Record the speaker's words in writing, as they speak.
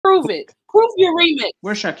Prove it. Prove your remix.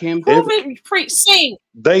 Where's Shakim? Prove it. Sing.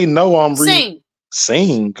 They know I'm sing.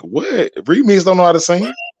 Sing. What? Remix don't know how to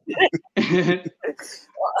sing.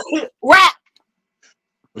 Rap.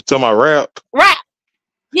 We're talking about rap. Rap.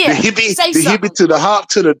 Yeah. The hippie to the hop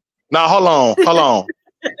to the. Now hold on.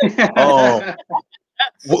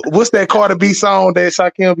 What's that Cardi B song that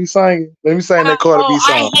Shakim be singing? Let me sing that Cardi B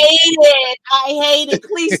song. I hate it.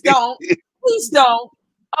 Please don't. Please don't.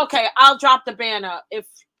 Okay, I'll drop the banner if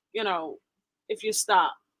you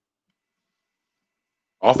stop.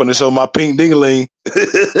 I'm finna show my pink ding-a-ling. Go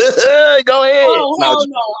ahead. Oh, hell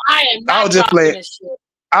no. I am not. I was just playing. This shit.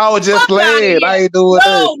 I was just playing. I ain't doing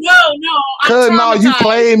that. No. Cause no, you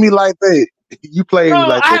played me like that. You played me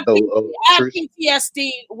like that though. I have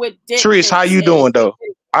PTSD with dick. Trish, how you doing though?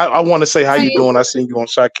 I want to say how you doing. I seen you on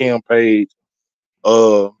Shakim page,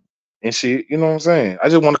 and shit. You know what I'm saying? I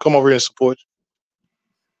just want to come over here and support you.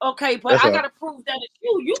 Okay, but I gotta prove that it's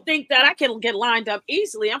you. You think that I can get lined up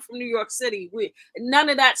easily? I'm from New York City. None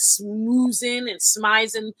of that smoozing and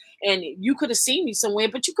smizing. And you could have seen me somewhere,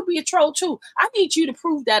 but you could be a troll too. I need you to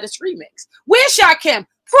prove that it's remix. Where's Shakim?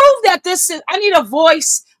 Prove that this is. I need a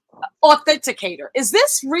voice authenticator. Is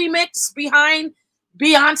this remix behind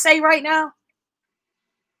Beyonce right now?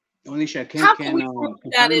 Only Shakim How can we prove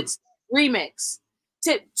that it's remix?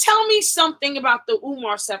 Tell me something about the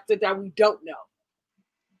Umar sector that we don't know.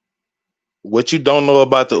 What you don't know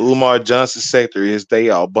about the Umar Johnson sector is they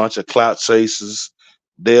are a bunch of clout chasers.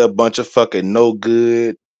 They're a bunch of fucking no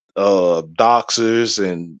good doxers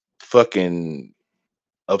and fucking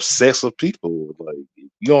obsessive people. Like,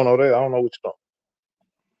 you don't know that. I don't know what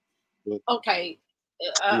you know. Okay.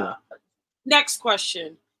 Next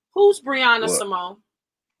question. Who's Brianna Simone?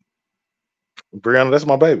 Brianna, that's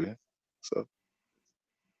my baby. So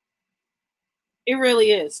it really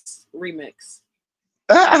is remix.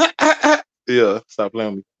 Yeah, stop playing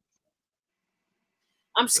with me.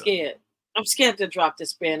 I'm scared. I'm scared to drop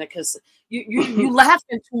this banner because you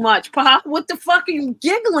laughing too much, Pop. What the fuck are you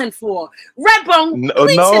giggling for? Redbone.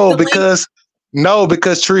 No,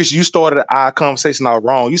 because Trish, you started our conversation all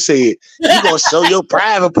wrong. You said you gonna show your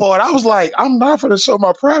private part. I was like, I'm not gonna show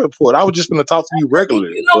my private part. I was just gonna talk to you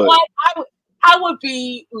regularly. You know what? I would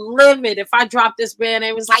be livid if I dropped this banner.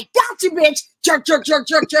 It was like, gotcha, bitch. Jerk.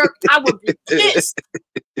 I would be pissed.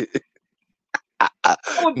 I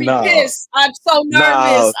would be pissed. I'm so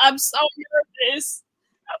nervous. I'm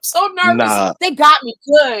so nervous. They got me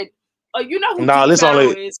good. You know who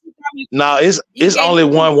it's only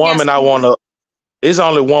one woman I wanna. It's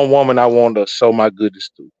only one woman I want to show my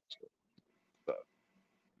goodness to. So.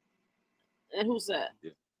 And who's that?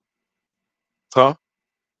 Huh?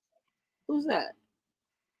 Who's that?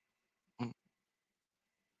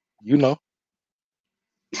 You know.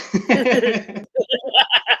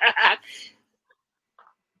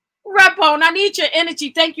 Redbone, I need your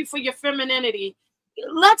energy. Thank you for your femininity.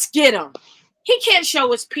 Let's get him. He can't show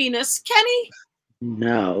his penis, can he?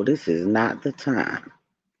 No, this is not the time.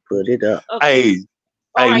 Put it up. Okay.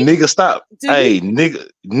 Hey, nigga, stop.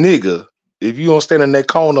 Nigga, if you don't stand in that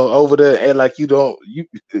corner over there and like you don't,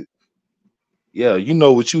 yeah, you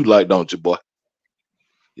know what you like, don't you, boy?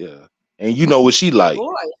 Yeah, and you know what she like.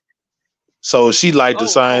 Boy. So she like the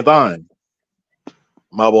same thing,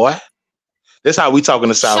 my boy. That's how we talk in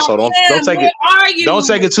the South. So don't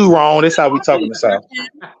take it too wrong. That's how we talk in the South.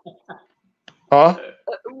 Huh?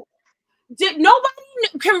 Did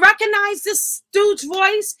nobody can recognize this dude's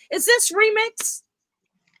voice? Is this remix?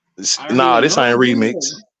 Nah, this ain't remix.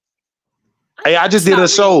 Hey, I just did a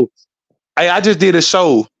show. I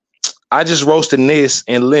just roasted Ness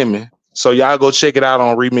and Lemon. So y'all go check it out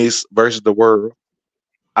on Remix versus the World.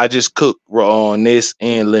 I just cooked on Ness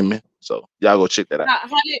and Lemon. So y'all go check that out.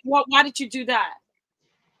 Why did you do that?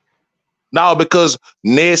 No, because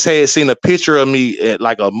Ness had seen a picture of me,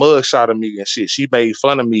 like a mug shot of me and shit. She made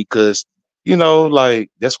fun of me because, you know, like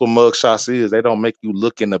that's what mug shots is. They don't make you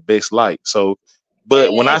look in the best light. So,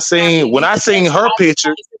 but when I seen her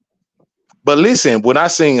picture, but listen, when I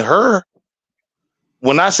seen her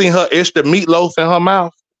extra meatloaf in her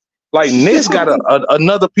mouth, like Ness got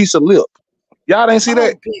another piece of lip. Y'all didn't see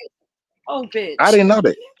that? Bitch. I didn't know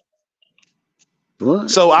that.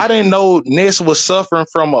 What? So I didn't know Ness was suffering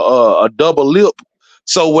from a double lip.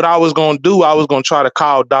 So what I was gonna do, I was gonna try to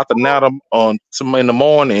call Dr. Nata in the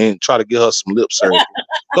morning and try to get her some lip surgery.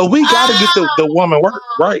 So we gotta get the woman work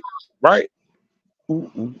right.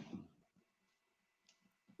 What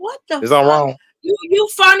the? Is that wrong? You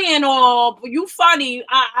funny and all, but you funny.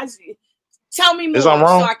 I tell me more. Is that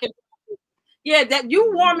wrong? So I can. Yeah, that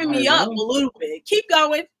you warming me up a little bit. Keep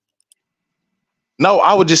going. No,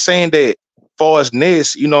 I was just saying that. Far as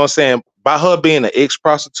Ness, you know what I'm saying? by her being an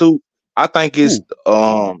ex-prostitute, I think it's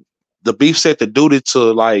the beef set the duty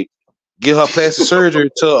to like get her plastic surgery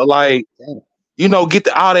to like, you know, get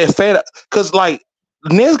all that fat, because like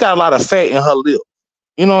Nez got a lot of fat in her lip.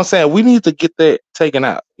 You know what I'm saying? We need to get that taken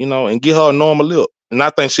out, you know, and get her a normal lip. And I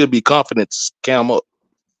think she'll be confident to cam up.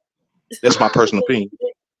 That's my personal opinion.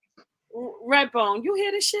 Redbone, you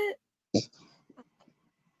hear this shit?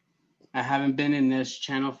 I haven't been in this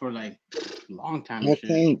channel for like a long time. I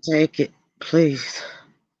can't take it, please.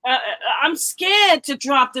 I'm scared to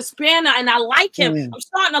drop this banner, and I like him. I'm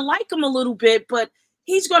starting to like him a little bit, but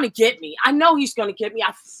he's going to get me. I know he's going to get me.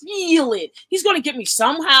 I feel it. He's going to get me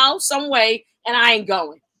somehow, some way, and I ain't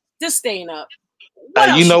going. This staying up.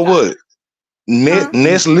 You know what?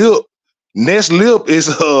 Ness Lip is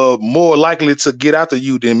more likely to get after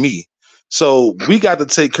you than me. So we got to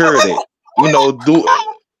take care of that.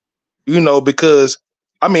 Because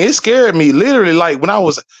I mean, it scared me literally. Like when I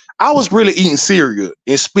was really eating cereal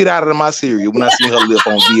and spit out of my cereal when I seen her lip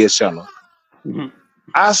on VS channel.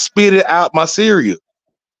 I spit it out my cereal.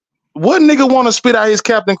 What nigga want to spit out his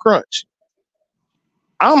Captain Crunch?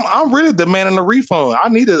 I'm really demanding a refund. I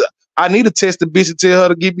need to test the bitch and tell her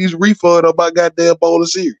to give me a refund of my goddamn bowl of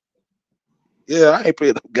cereal. Yeah, I ain't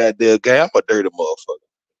playing no goddamn game. I'm a dirty motherfucker.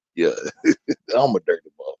 Yeah, I'm a dirty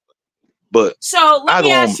motherfucker. But so let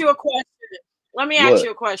me ask you a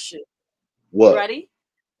question. What? You ready?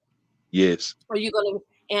 Yes. Are you going to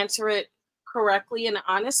answer it correctly and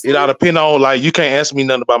honestly? It all depend on, like, you can't ask me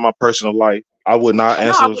nothing about my personal life. I would not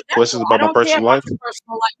answer questions about my personal life.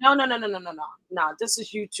 No. No, this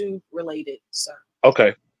is YouTube related, sir.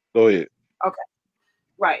 Okay, go ahead. Okay,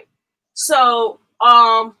 right. So,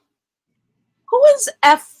 who is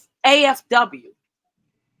AFW?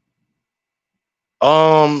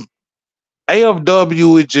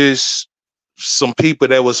 AFW is just some people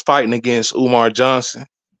that was fighting against Umar Johnson,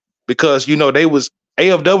 because you know they was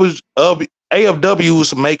AFW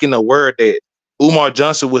was making a word that Umar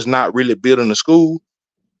Johnson was not really building a school,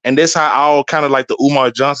 and that's how all kind of like the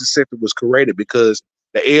Umar Johnson sector was created, because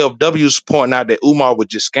the AFW was pointing out that Umar was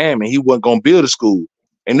just scamming. He wasn't gonna build a school,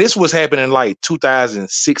 and this was happening like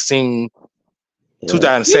 2016,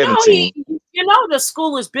 2017. You know the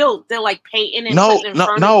school is built. They're like painting and listen.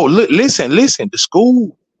 The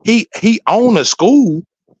school, he owned a school,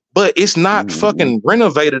 but it's not fucking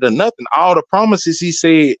renovated or nothing. All the promises he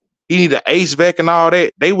said he needed HVAC and all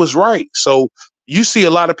that, they was right. So you see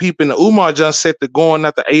a lot of people in the Umar Johnson sector going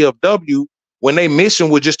at the AFW when their mission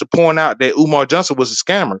was just to point out that Umar Johnson was a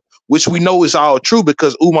scammer, which we know is all true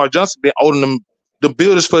because Umar Johnson been owning them the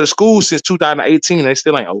builders for the school since 2018 and they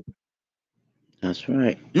still ain't open. That's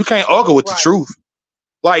right. You can't argue with the truth.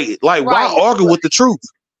 Like why argue with the truth?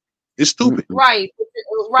 It's stupid. Right.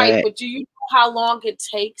 But do you know how long it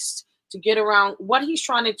takes to get around what he's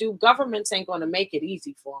trying to do? Governments ain't going to make it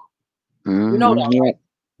easy for him. You know that, right?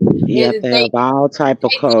 Yeah, they have all type of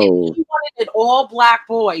code. He wanted it all black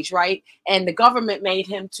boys, right? And the government made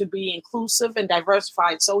him to be inclusive and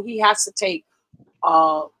diversified, so he has to take,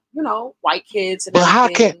 white kids. And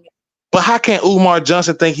But how can Umar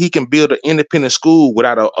Johnson think he can build an independent school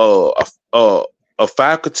without a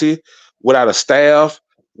faculty, without a staff,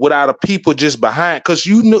 without a people just behind? Because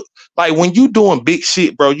you know, like when you doing big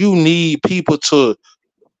shit, bro, you need people to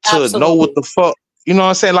know what the fuck. You know what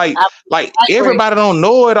I'm saying? Like everybody don't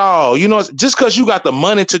know it all. You know, just because you got the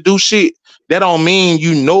money to do shit, that don't mean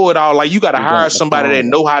you know it all. Like you got to hire somebody that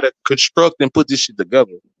know how to construct and put this shit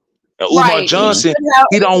together. And Umar Johnson,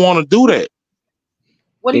 he don't want to do that.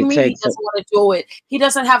 What do you mean he doesn't want to do it? He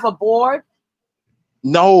doesn't have a board?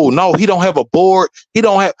 No, he don't have a board. He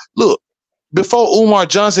don't have. Look, before Umar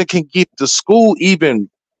Johnson can get the school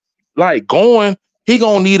even like going, he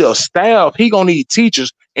gonna need a staff. He gonna need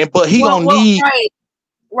teachers, but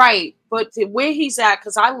right. But where he's at,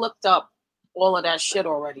 because I looked up all of that shit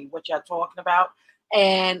already, what y'all talking about,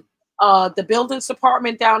 and the buildings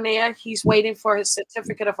department down there, he's waiting for his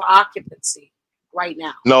certificate of occupancy right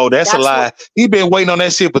now. No, that's a lie. He been waiting on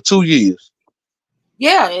that shit for 2 years.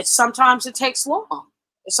 Yeah, sometimes it takes long.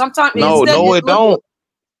 Sometimes it don't.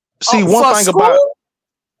 See, one thing about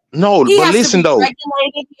but listen though. Regulated.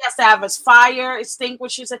 He has to have his fire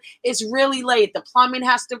extinguishers. It's really late. The plumbing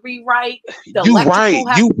has to be right.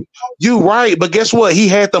 You right. But guess what? He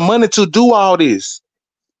had the money to do all this,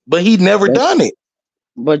 but he never done it.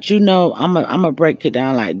 But you know, I'm gonna break it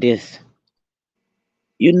down like this.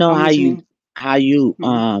 You know how you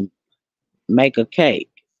make a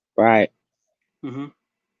cake, right? Mm-hmm.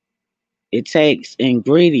 It takes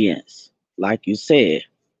ingredients, like you said,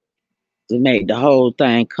 to make the whole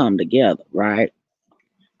thing come together, right?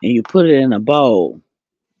 And you put it in a bowl,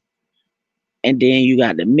 and then you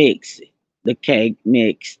got to mix it. the cake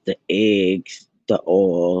mix, the eggs, the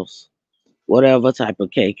oils, whatever type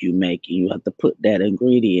of cake you make, you have to put that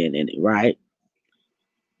ingredient in it, right?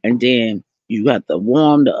 And then you have to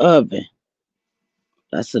warm the oven.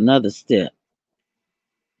 That's another step.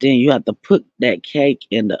 Then you have to put that cake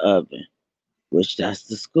in the oven, which that's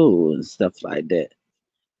the school and stuff like that.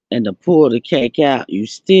 And to pull the cake out, you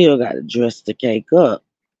still got to dress the cake up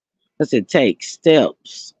because it takes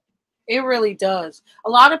steps. It really does. A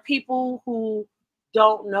lot of people who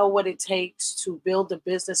don't know what it takes to build a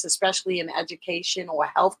business, especially in education or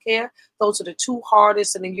healthcare, those are the two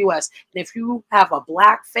hardest in the US. And if you have a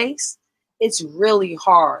black face, it's really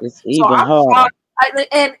hard. It's even harder. I'm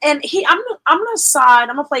gonna side.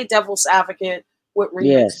 I'm gonna play devil's advocate with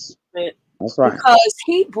Remix. Yes, that's right. Because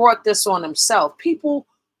he brought this on himself.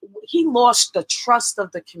 He lost the trust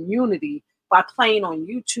of the community by playing on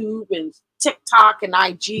YouTube and TikTok and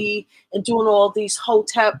IG and doing all these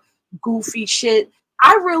hotep goofy shit.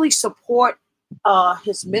 I really support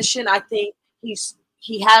his mission. I think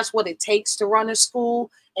he has what it takes to run a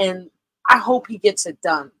school, and I hope he gets it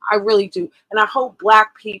done. I really do. And I hope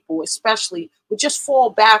black people especially would just fall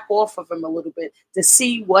back off of him a little bit to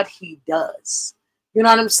see what he does. You know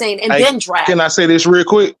what I'm saying? And then drag. Can I say this real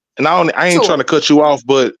quick? And I ain't trying to cut you off,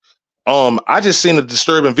 but I just seen a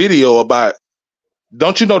disturbing video about,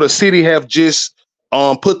 don't you know the city have just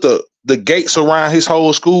put the gates around his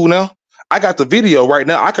whole school now? I got the video right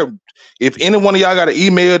now. I could, if any one of y'all got an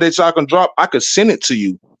email that y'all can drop, I could send it to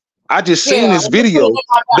you. I just seen this video.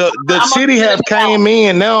 The city have came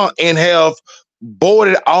in now and have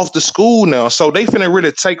boarded off the school now. So they finna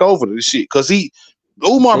really take over this shit. Cause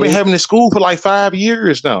Umar been having this school for like 5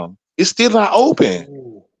 years now. It's still not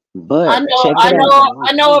open. But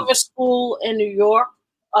I know of a school in New York,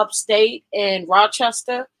 upstate in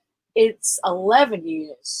Rochester. It's 11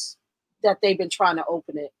 years that they've been trying to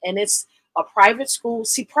open it. And it's a private school.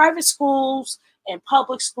 See, private schools and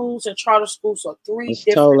public schools and charter schools are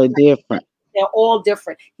totally different. They're all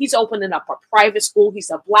different. He's opening up a private school. He's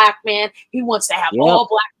a black man. He wants to have all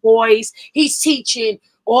black boys. He's teaching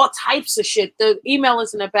all types of shit. The email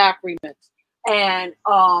is in the back, Remix. And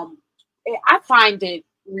I find it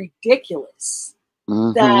ridiculous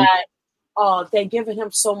that they're giving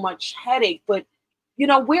him so much headache. But, you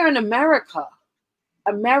know, we're in America.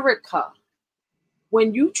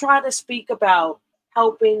 When you try to speak about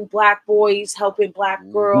helping black boys, helping black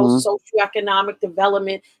girls, socioeconomic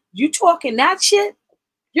development, you talking that shit,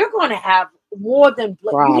 you're going to have more than he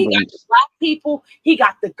got the black people, he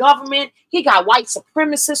got the government, he got white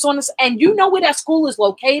supremacists on this. And you know where that school is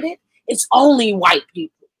located? It's only white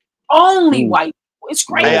people. Only white people. It's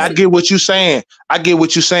crazy. Hey, I get what you're saying.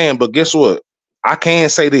 But guess what? I can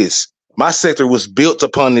say this. My sector was built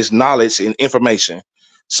upon this knowledge and information.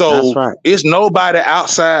 So it's nobody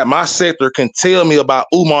outside my sector can tell me about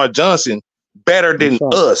Umar Johnson better than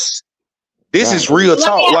us. This is real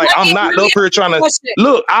talk. I'm not up here trying to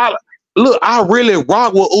look. I really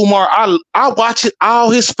rock with Umar. I watch all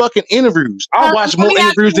his fucking interviews. I watch more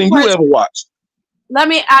interviews than you ever watched.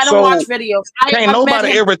 I don't watch videos. Can't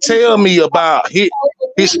nobody ever tell me about his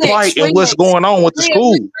plight and what's going on with the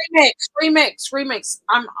school. Remix.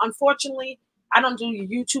 Unfortunately, I don't do the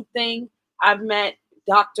YouTube thing. I've met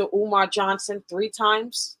Dr. Umar Johnson 3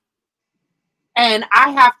 times. And I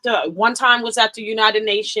have to, one time was at the United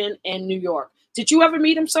Nations in New York. Did you ever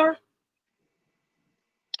meet him, sir?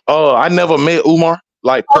 I never met Umar,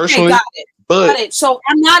 like personally. Got it. So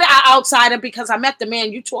I'm not an outsider because I met the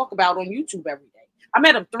man you talk about on YouTube every day. I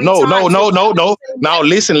met him 3 times. No. Now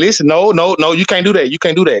listen. No. You can't do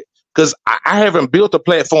that. Because I haven't built a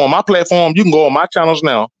platform. My platform, you can go on my channels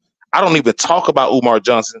now. I don't even talk about Umar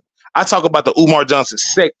Johnson. I talk about the Umar Johnson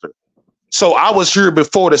sector. So I was here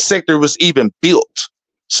before the sector was even built.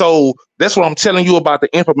 So that's what I'm telling you about the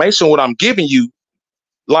information. What I'm giving you,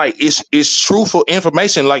 like, it's truthful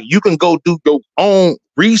information. Like, you can go do your own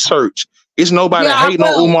research. It's nobody hating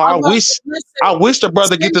on Umar. I wish the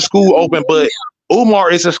brother get the school open, but Umar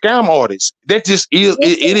is a scam artist. That just is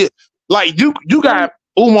it is. Like, you got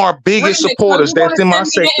Umar biggest supporters that's in my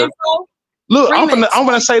sector. Look, I'm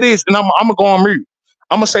gonna say this, and I'm gonna go on mute.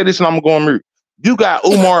 I'm gonna say this, and I'm gonna go on mute. You got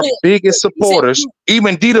Umar biggest supporters.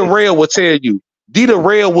 Even Dita Rail will tell you. Dita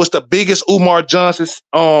Rail was the biggest Umar Johnson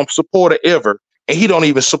supporter ever, and he don't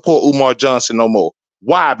even support Umar Johnson no more.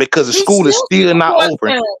 Why? Because the school is still not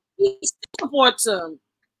open. He still supports him.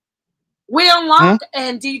 We're unlocked,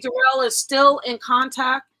 and D. Darrell is still in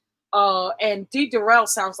contact. And D. Darrell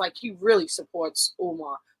sounds like he really supports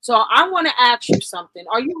Umar. So I want to ask you something.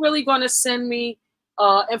 Are you really going to send me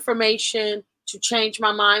information to change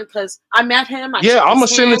my mind because I met him. I'm gonna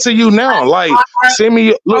send it to you now. Like, send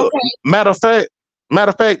me. Look, okay. matter of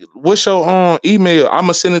fact, what's your email? I'm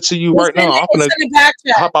gonna send it to you right now. I'm gonna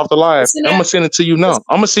hop off the live. I'm gonna send it to you now.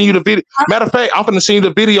 I'm gonna send you the video. Matter of fact, I'm gonna send you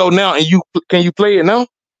the video now, and can you play it now?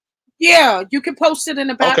 Yeah, you can post it in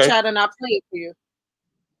the back chat, and I'll play it for you.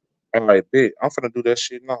 All right, big. I'm finna do that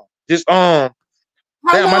shit now. Just How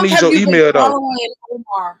damn, long I need have your you email been though. following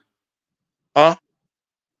Umar? Huh?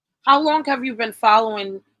 How long have you been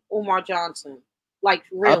following Umar Johnson? Like,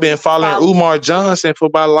 really? I've been following Umar Johnson for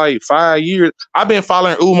about like 5 years. I've been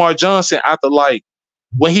following Umar Johnson after like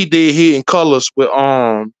when he did Hidden Colors with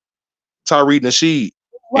Tariq Nasheed.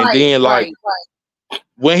 Right, and then like right.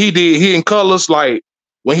 when he did Hidden Colors, like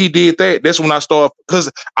when he did that, that's when I started,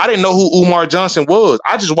 because I didn't know who Umar Johnson was.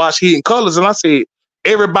 I just watched Hidden Colors and I said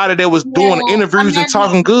everybody that was doing interviews and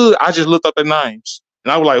talking good, I just looked up their names.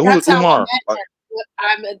 And I was like, who is Umar?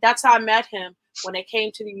 That's how I met him when they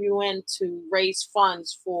came to the UN to raise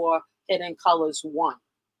funds for Hidden Colors 1.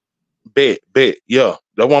 Bet. Yeah,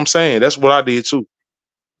 that's what I'm saying. That's what I did too.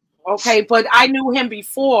 Okay, but I knew him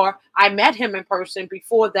before. I met him in person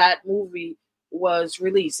before that movie was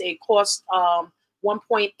released. It cost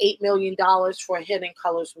 $1.8 million for Hidden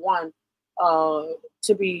Colors 1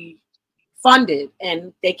 to be funded,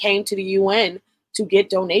 and they came to the UN to get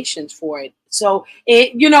donations for it. So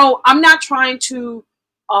I'm not trying to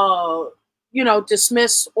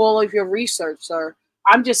dismiss all of your research, sir.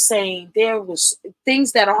 I'm just saying there was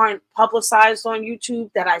things that aren't publicized on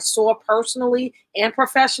YouTube that I saw personally and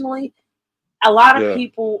professionally. A lot of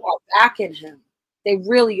people are backing him. They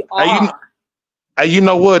really are. You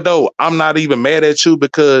know what though? I'm not even mad at you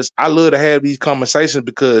because I love to have these conversations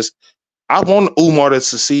because I want Umar to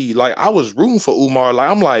succeed. Like, I was rooting for Umar. Like,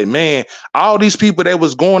 I'm like, man, all these people that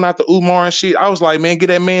was going after Umar and shit, I was like, man, get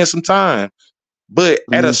that man some time. But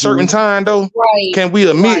at a certain time though, can we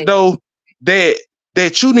admit though that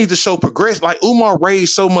you need to show progress? Like, Umar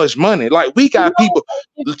raised so much money. Like, we got people.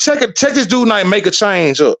 Check this dude name, Make a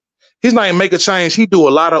Change up. His name Make a Change. He do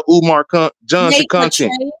a lot of Umar Johnson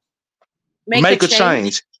content. Make a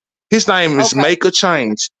change. His name is Make a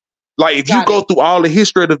Change. Like, if you go through all the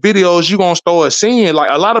history of the videos, you're gonna start seeing like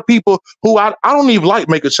a lot of people who I don't even like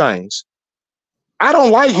Make a Change. I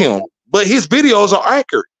don't like him, but his videos are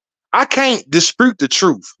accurate. I can't dispute the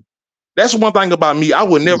truth. That's one thing about me I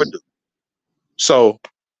would never do. So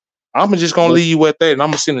I'm just gonna leave you at that, and I'm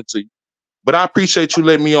gonna send it to you. But I appreciate you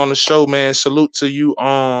letting me on the show, man. Salute to you.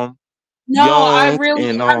 I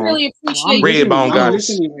really appreciate Redbone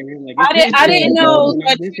Goddess. I didn't know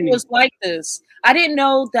that it was like this. I didn't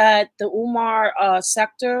know that the Umar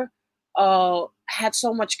sector had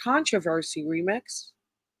so much controversy. Remix.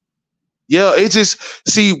 Yeah, it just,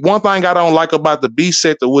 see, one thing I don't like about the B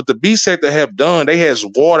sector, what the B sector have done, they has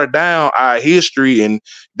watered down our history, and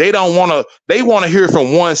they want to hear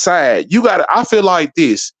from one side. I feel like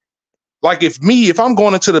this. Like, if I'm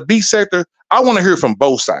going into the B sector, I want to hear from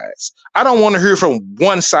both sides. I don't want to hear from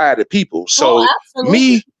one side of people. So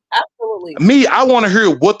absolutely. I want to hear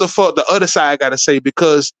what the fuck the other side got to say,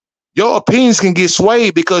 because your opinions can get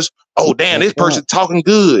swayed because, oh, damn, this person talking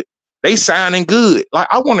good. They sounding good. Like,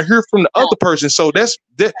 I want to hear from the other person. So that's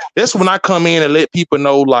when I come in and let people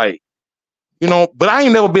know, like, but I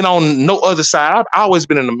ain't never been on no other side. I've always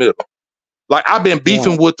been in the middle. Like, I've been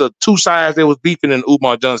beefing with the two sides that was beefing in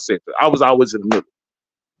Umar Johnson sector. I was always in the middle.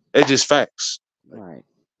 It's just facts. Right.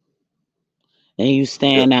 And you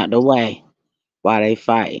stand out the way while they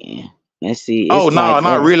fighting. And see, oh no,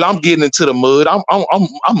 not really. I'm getting into the mud. I'm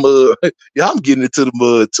mud. Yeah, I'm getting into the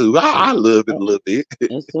mud too. I love it a little bit.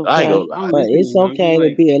 It's okay. I ain't gonna lie. But it's okay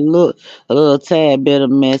to be a little tad bit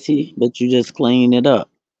of messy, but you just clean it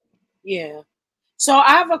up. Yeah. So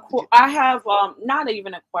I have not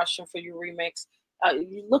even a question for you, Remix.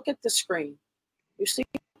 You look at the screen. You see?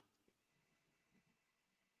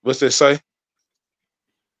 What's that say?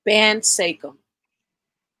 Ban Sakem.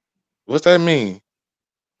 What's that mean?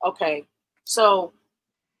 Okay. So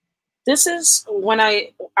this is when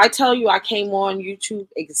I tell you I came on YouTube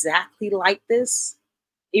exactly like this,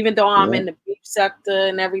 even though I'm in the beef sector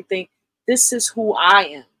and everything. This is who I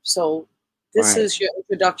am. So this is your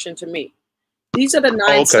introduction to me. These are the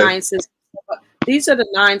 9 sciences. These are the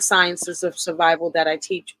 9 sciences of survival that I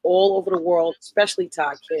teach all over the world, especially to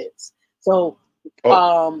our kids. So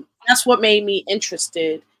that's what made me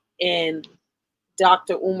interested in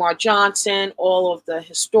Dr. Umar Johnson, all of the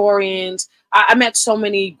historians. I met so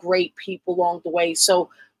many great people along the way. So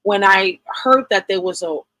when I heard that there was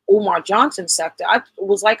a Umar Johnson sector, I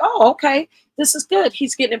was like, oh, okay, this is good.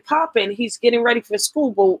 He's getting it popping. He's getting ready for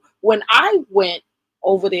school. But when I went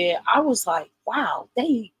over there, I was like, wow,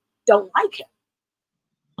 they don't like him.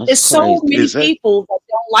 There's so many people that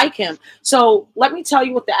don't like him. So let me tell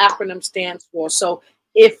you what the acronym stands for. So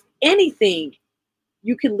if anything,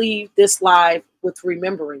 you can leave this live with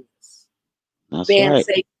remembering this. That's Band right.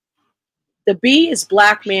 say the B is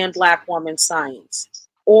black man, black woman science.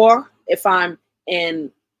 Or if I'm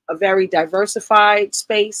in a very diversified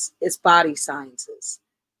space, it's body sciences.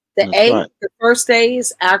 The That's A, right. the first A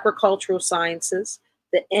is agricultural sciences.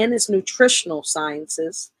 The N is nutritional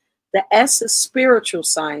sciences. The S is spiritual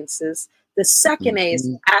sciences. The second A is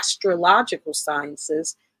astrological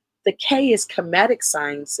sciences. The K is comedic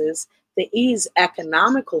sciences. The E is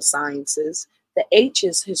economical sciences. The H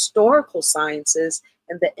is historical sciences.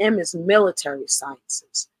 And the M is military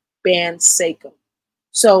sciences. Ban Sachem.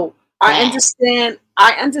 So I understand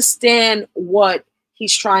what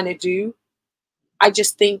he's trying to do. I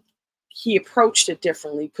just think he approached it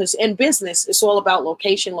differently because in business, it's all about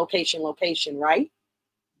location, location, location, right?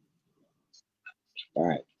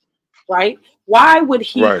 Right. Right. Why would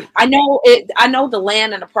he? Right. I know the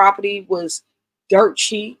land and the property was dirt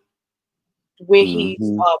cheap where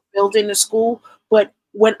he's building the school. But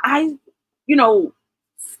when I,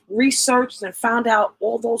 researched and found out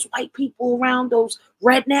all those white people around, those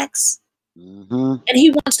rednecks, and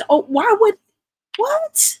he wants to, what?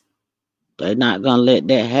 They're not gonna let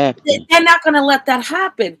that happen. They're not gonna let that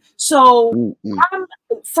happen. So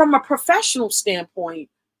from a professional standpoint,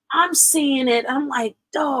 I'm seeing it. I'm like,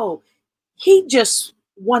 he just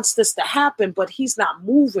wants this to happen, but he's not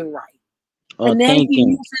moving right. And then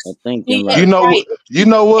thinking right. You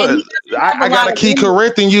know what? I gotta keep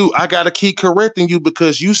correcting you. I gotta keep correcting you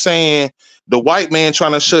because you saying the white man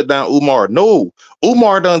trying to shut down Umar. No,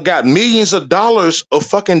 Umar done got millions of dollars of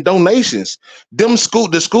fucking donations. The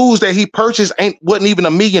schools that he purchased wasn't even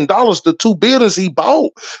 $1 million. The 2 buildings he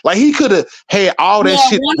bought, like he could have had all that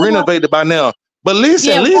shit renovated by now. But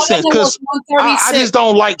listen, because I just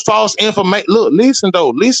don't like false information. Look, listen,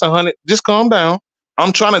 honey, just calm down.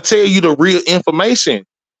 I'm trying to tell you the real information.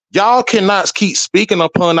 Y'all cannot keep speaking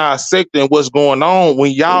upon our sector and what's going on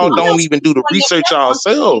when y'all don't even do the research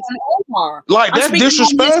yourselves. Like, that's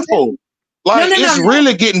disrespectful. Like, it's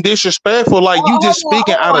really getting disrespectful. Like, you just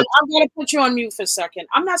speaking out of... I'm going to put you on mute for a second.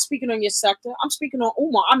 I'm not speaking on your sector. I'm speaking on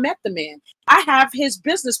Umar. I met the man. I have his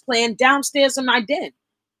business plan downstairs in my den.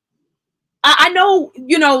 I know,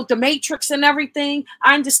 the Matrix and everything.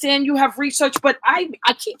 I understand you have research, but I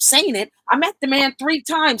keep saying it. I met the man 3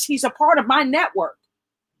 times. He's a part of my network.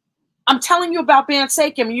 I'm telling you about Ban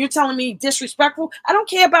Sachem, and you're telling me disrespectful. I don't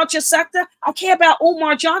care about your sector. I care about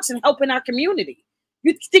Umar Johnson helping our community.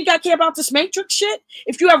 You think I care about this Matrix shit?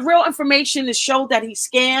 If you have real information to show that he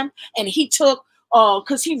scammed and he took,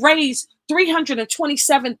 because he raised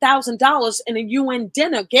 $327,000 in a UN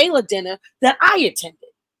gala dinner that I attended.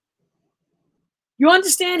 You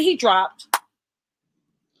understand? He dropped.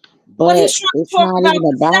 But it's not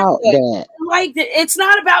even about that. Like, it's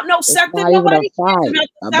not about no sector. It's not even a fight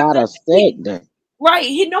about a sector. Right.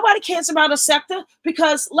 Nobody cares about a sector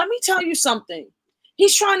because let me tell you something.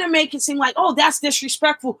 He's trying to make it seem like, that's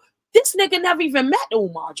disrespectful. This nigga never even met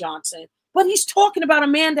Umar Johnson, but he's talking about a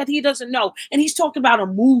man that he doesn't know. And he's talking about a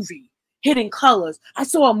movie. Hidden Colors. I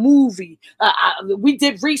saw a movie. We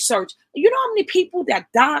did research. You know how many people that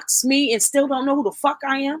dox me and still don't know who the fuck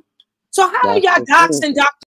I am? So how are y'all doxing Dr.